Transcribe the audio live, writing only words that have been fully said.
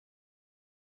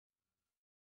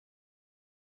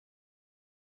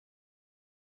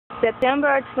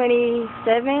September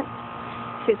 27th,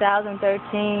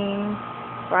 2013,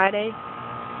 Friday.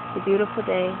 It's a beautiful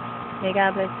day. May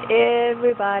God bless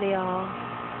everybody all.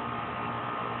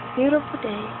 Beautiful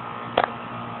day.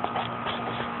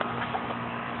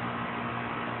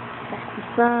 That's the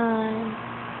sun.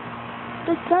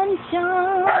 The sun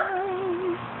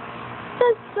shines.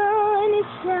 The sun is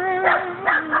shining.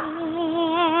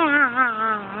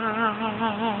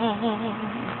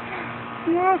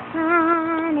 The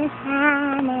sun is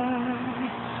shining.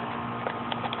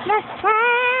 The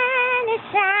sun is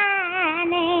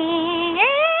shining.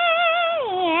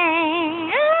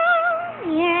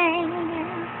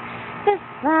 The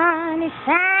sun is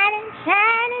shining,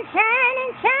 shining,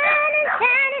 shining, shining,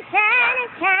 shining,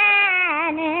 shining,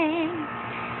 shining.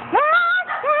 The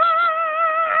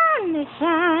sun is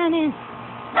shining.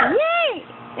 Yay!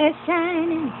 It's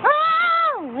shining.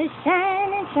 Oh, it's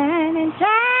shining, shining,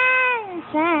 shining,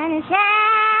 shining,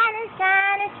 shining,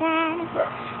 shining, shining.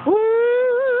 Ooh.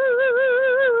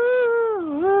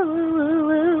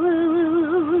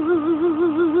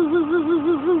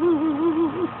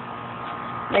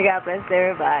 May God bless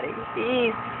everybody.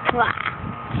 Peace.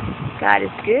 God is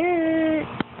good.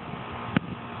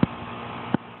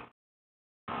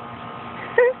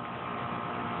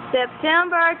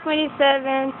 September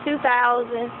 27,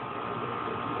 2000.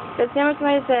 September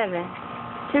 27,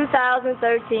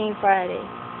 2013, Friday.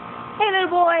 Hey, little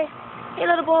boy. Hey,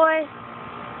 little boy.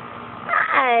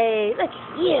 Hi. Look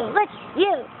at you. Look at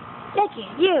you. Look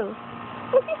at you.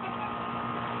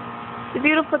 It's a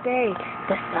beautiful day.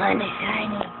 The sun is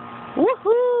shining.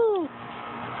 Woohoo!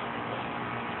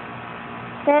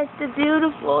 That's the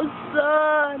beautiful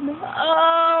sun.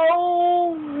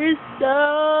 Oh, it's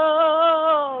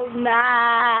so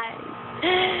nice.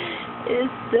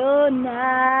 It's so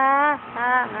nice.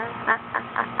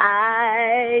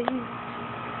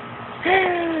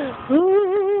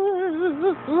 Ooh,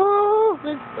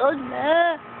 it's so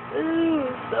nice. Ooh,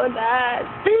 it's so nice.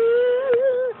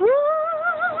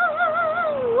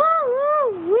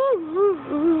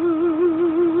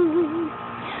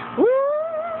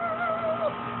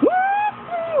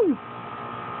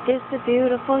 It's a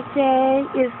beautiful day.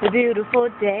 It's a beautiful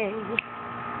day.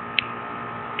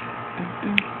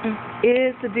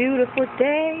 It's a beautiful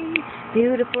day.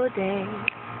 Beautiful day.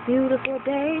 Beautiful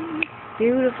day.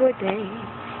 Beautiful day.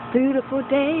 Beautiful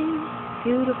day.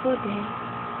 Beautiful day.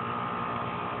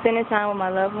 Spending time with my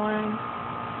loved ones,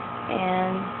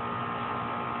 and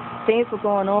things were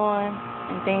going on,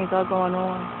 and things are going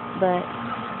on, but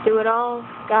through it all,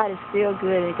 God is still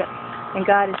good, and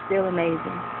God is still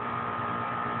amazing.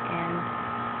 And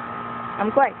I'm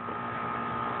grateful.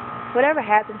 Whatever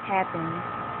happens, happens.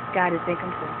 God is in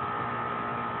control.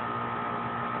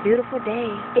 Beautiful day.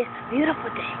 It's a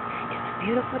beautiful day. It's a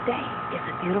beautiful day. It's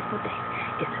a beautiful day.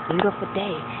 It's a beautiful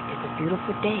day. It's a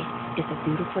beautiful day. It's a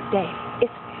beautiful day.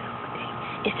 It's a beautiful day.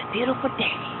 It's a beautiful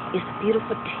day. It's a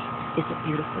beautiful day. It's a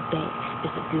beautiful day.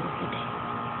 It's a beautiful day.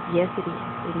 Yes, it is.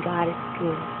 And God is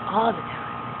good all the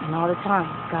time. And all the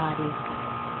time, God is good.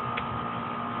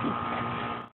 Peace.